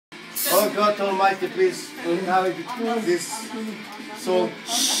Oh God Almighty, please. Now this so.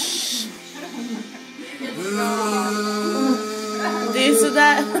 Det är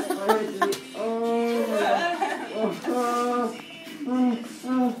sådär.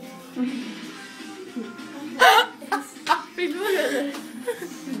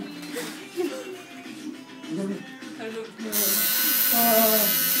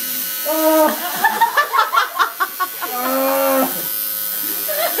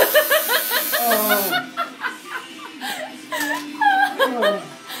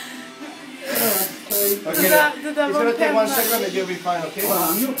 Okay, it's gonna take 1 second and you'll be fine, okay?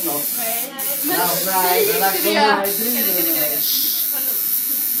 Now,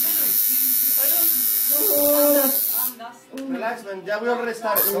 relax, man. Yeah, we already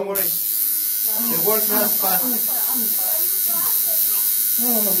started. Don't worry. The work is fast.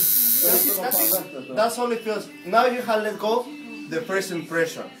 That's all it feels. Now you have let go the first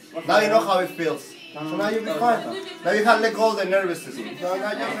impression. Now you know how it feels. So now you'll be fine. Now you have let go of the nervousness. So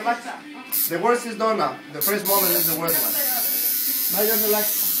now just relax. The worst is done now. The first moment is the worst one. Now just relax.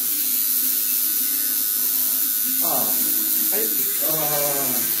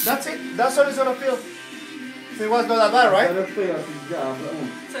 That's it. That's all it's gonna feel. So it was not that bad, right?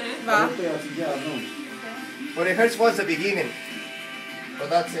 But it hurts was the beginning. But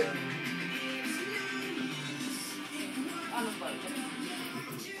that's it.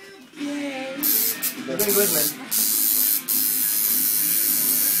 Yay. You're doing good, man.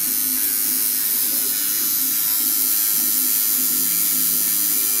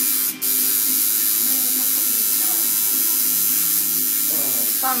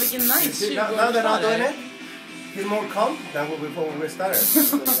 Fan vilken nice 20 Now they're not doing it. Feel more calm than before we started.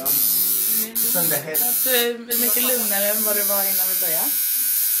 It's on the head. Att du är mycket lugnare än vad det var innan vi började.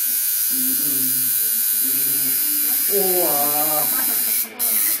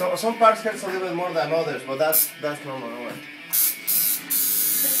 So some parts hurt a little bit more than others, but that's normal. Right?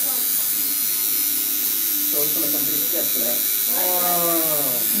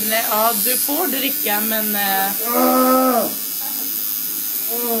 Nej, ja, du får dricka, men...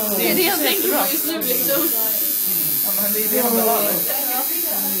 Det är det jag tänker på just nu, liksom. Ja, men det är det man behöver.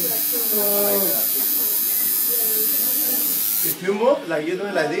 If you move like you're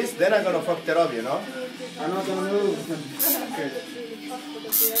doing like this, then I'm gonna fuck it up, you know? I'm not gonna move. Okay.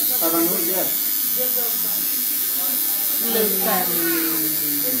 I'm gonna move, yes. Lugna.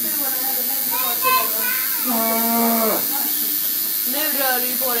 Nu rör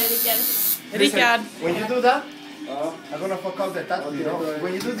du på dig, Rickard. Rickard. When you do that, I'm gonna fuck up the tattoo, you know?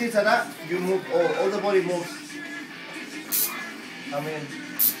 When you do this and that, you move, all the body moves. I mean,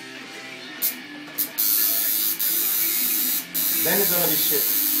 then it's gonna be shit.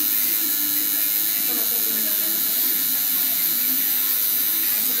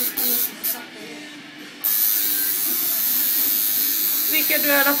 Rickard, du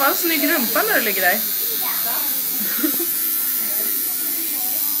har i alla fall snygg rumpa när du ligger där.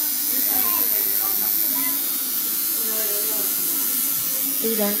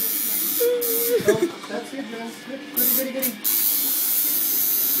 See that? That's it, man. Goody.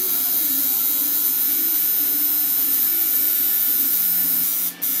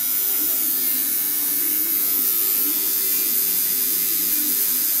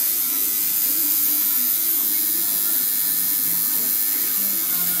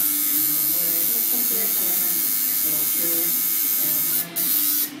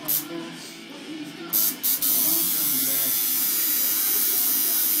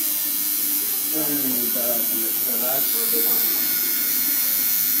 Relax.